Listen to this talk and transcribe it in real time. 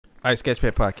All right,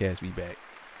 Sketchpad Podcast, we back.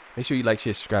 Make sure you like,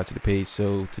 share, subscribe to the page.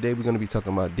 So today we're going to be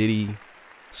talking about Diddy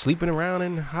sleeping around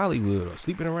in Hollywood or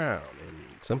sleeping around. And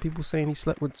some people saying he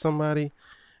slept with somebody.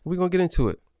 We're going to get into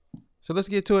it. So let's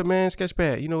get to it, man.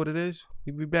 Sketchpad, you know what it is.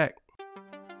 We'll be back.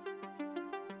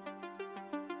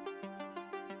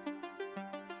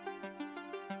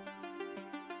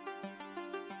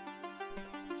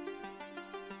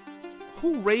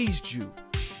 Who raised you?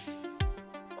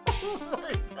 Oh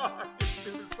my God, this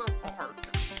shit is so hard.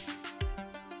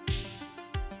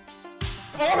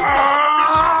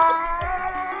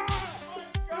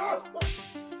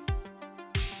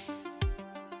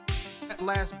 That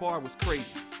last bar was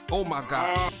crazy. Oh my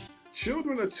God.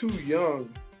 Children are too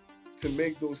young to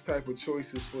make those type of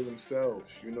choices for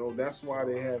themselves. You know, that's why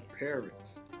they have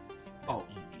parents. Oh,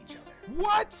 eating each other.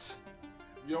 What?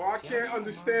 Yo, I can't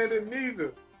understand it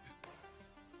neither.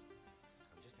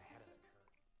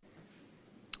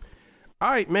 All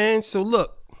right, man. So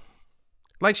look,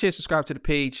 like, share, subscribe to the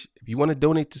page. If you want to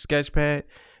donate to Sketchpad,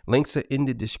 links are in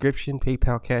the description.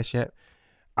 PayPal, Cash App.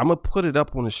 I'm gonna put it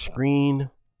up on the screen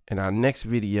in our next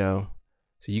video,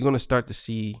 so you're gonna start to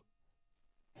see,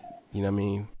 you know what I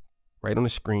mean, right on the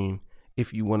screen.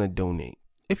 If you want to donate,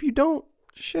 if you don't,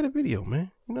 just share the video,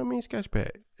 man. You know what I mean?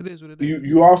 Sketchpad. It is what it is.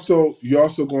 You also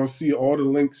gonna see all the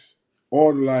links,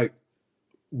 all the like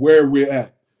where we're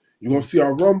at. You're gonna see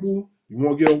our Rumble. You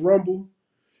want to get a Rumble?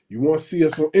 You want to see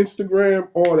us on Instagram?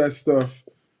 All that stuff.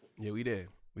 Yeah, we there.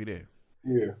 We there.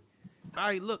 Yeah. All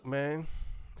right, look, man.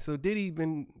 So Diddy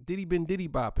been Diddy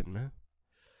bopping, man.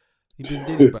 He been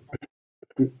Diddy bopping.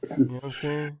 You know what I'm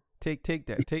saying? Take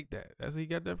that. That's where you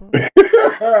got that from?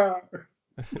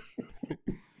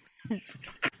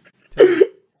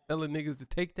 Telling niggas to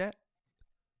take that?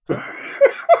 Huh?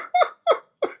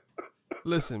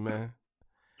 Listen, man.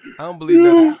 I don't believe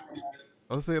that.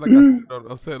 I'm saying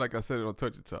like I said it on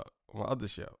Touch Your Talk, on my other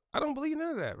show. I don't believe none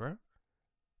of that, bro.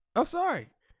 I'm sorry.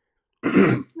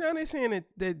 Now they saying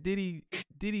that Diddy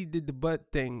did the butt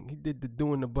thing. He did the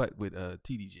doing the butt with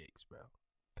TD Jakes, bro.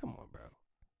 Come on, bro.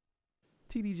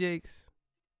 TD Jakes.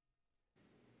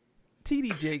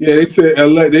 Yeah, they said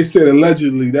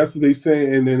allegedly. That's what they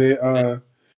saying, and then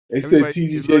they said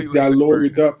TD Jakes got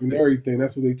lawyered up and everything.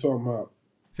 That's what they talking about.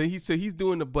 So he's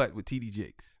doing the butt with TD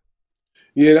Jakes.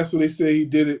 Yeah, that's what they say. He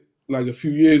did it like a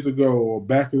few years ago or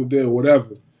back in the day or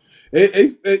whatever. They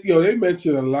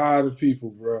mentioned a lot of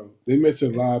people, bro. They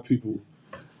mentioned a lot of people.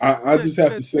 I just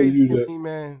have to say you that,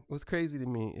 man. What's crazy to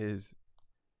me is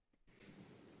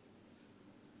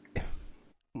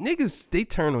niggas, they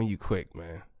turn on you quick,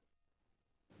 man.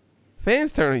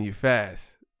 Fans turn on you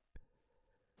fast.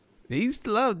 They used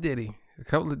to love Diddy a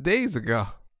couple of days ago,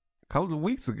 a couple of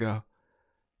weeks ago.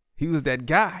 He was that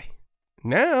guy.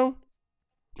 Now,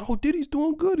 oh, Diddy's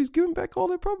doing good. He's giving back all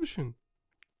that publishing.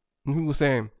 And people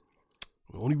saying,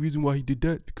 the only reason why he did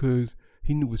that because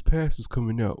he knew his past was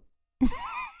coming out.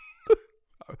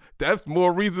 That's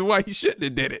more reason why he shouldn't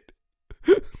have did it.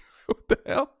 What the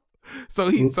hell?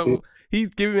 So he's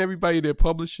giving everybody their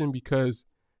publishing because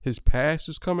his past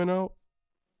is coming out.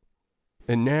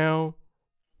 And now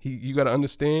you got to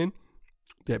understand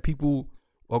that people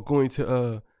are going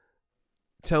to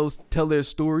tell their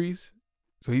stories.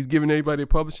 So he's giving everybody their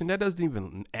publishing. That doesn't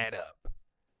even add up.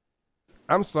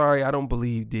 I'm sorry, I don't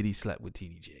believe Diddy slept with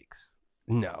TD Jakes.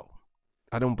 No,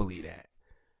 I don't believe that.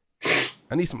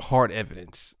 I need some hard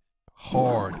evidence.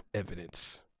 Hard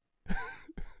evidence.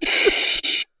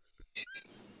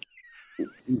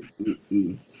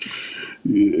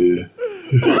 Yeah.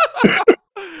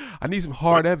 I need some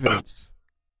hard evidence.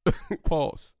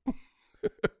 Pause.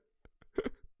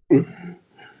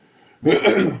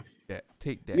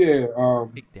 Take that. Yeah.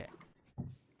 Take that.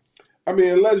 I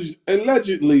mean,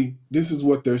 allegedly, this is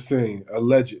what they're saying.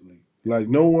 Allegedly, like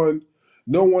no one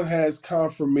has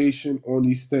confirmation on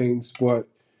these things, but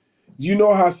you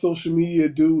know how social media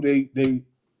do. They,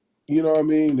 you know what I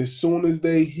mean. As soon as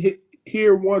they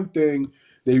hear one thing,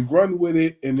 they run with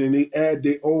it, and then they add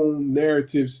their own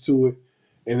narratives to it,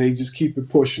 and they just keep it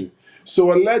pushing.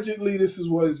 So allegedly, this is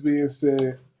what is being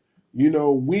said. You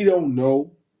know, we don't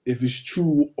know if it's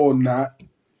true or not.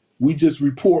 We just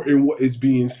reporting what is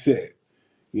being said.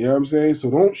 You know what I'm saying?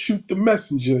 So don't shoot the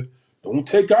messenger. Don't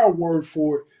take our word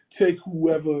for it. Take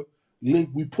whoever link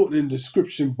we put in the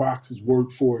description box's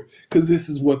word for it, because this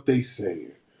is what they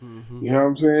saying. Mm-hmm. You know what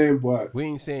I'm saying? But we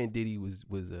ain't saying Diddy was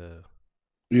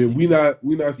yeah, we not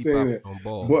saying that. On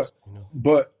balls,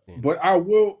 But I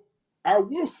will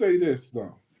say this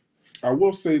though. I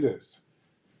will say this.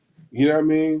 You know what I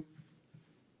mean?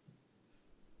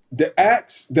 The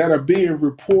acts that are being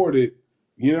reported,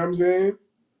 you know what I'm saying?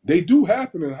 They do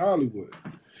happen in Hollywood.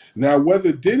 Now,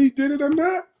 whether Diddy did it or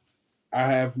not, I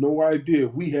have no idea.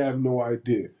 We have no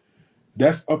idea.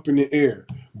 That's up in the air.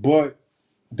 But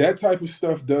that type of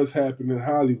stuff does happen in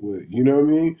Hollywood. You know what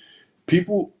I mean?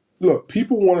 People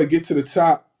people want to get to the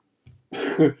top.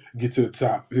 Get to the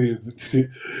top. Yeah,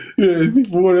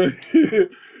 people want to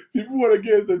people want to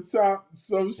get to the top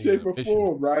some shape or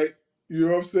form, right? You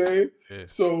know what I'm saying? Yeah.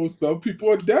 So some people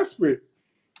are desperate.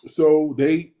 So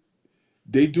they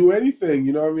do anything,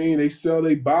 you know what I mean? They sell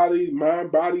their body,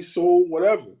 mind, body, soul,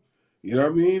 whatever. You know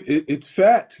what I mean? It's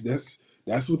facts.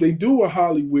 That's what they do in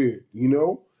Hollywood, you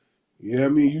know? You know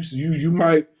what I mean?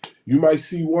 You might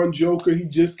see one Joker, he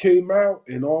just came out,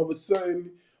 and all of a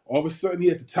sudden he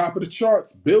at the top of the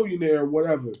charts, billionaire or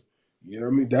whatever. You know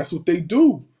what I mean? That's what they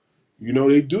do. You know,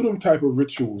 they do them type of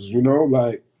rituals, you know,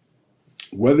 like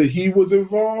whether he was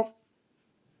involved,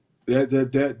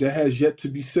 that has yet to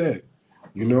be said.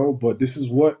 You know, but this is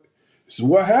what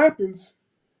happens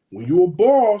when you a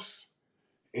boss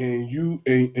and you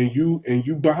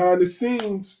behind the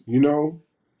scenes, you know,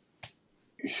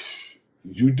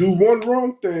 you do one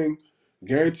wrong thing,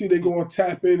 guarantee they're gonna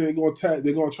tap in and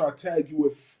they're gonna try to tag you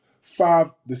with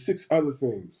 5 to 6 other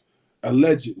things,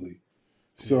 allegedly.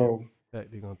 So yeah,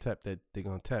 they're gonna tap that. They're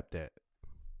gonna tap that.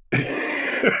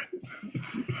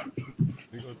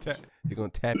 They're gonna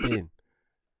tap in.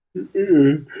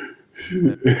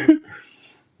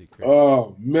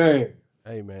 Oh man.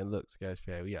 Hey man, look,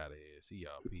 Sketchpad, we out of here. See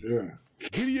y'all. Peace. Yeah.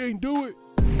 Diddy ain't do it.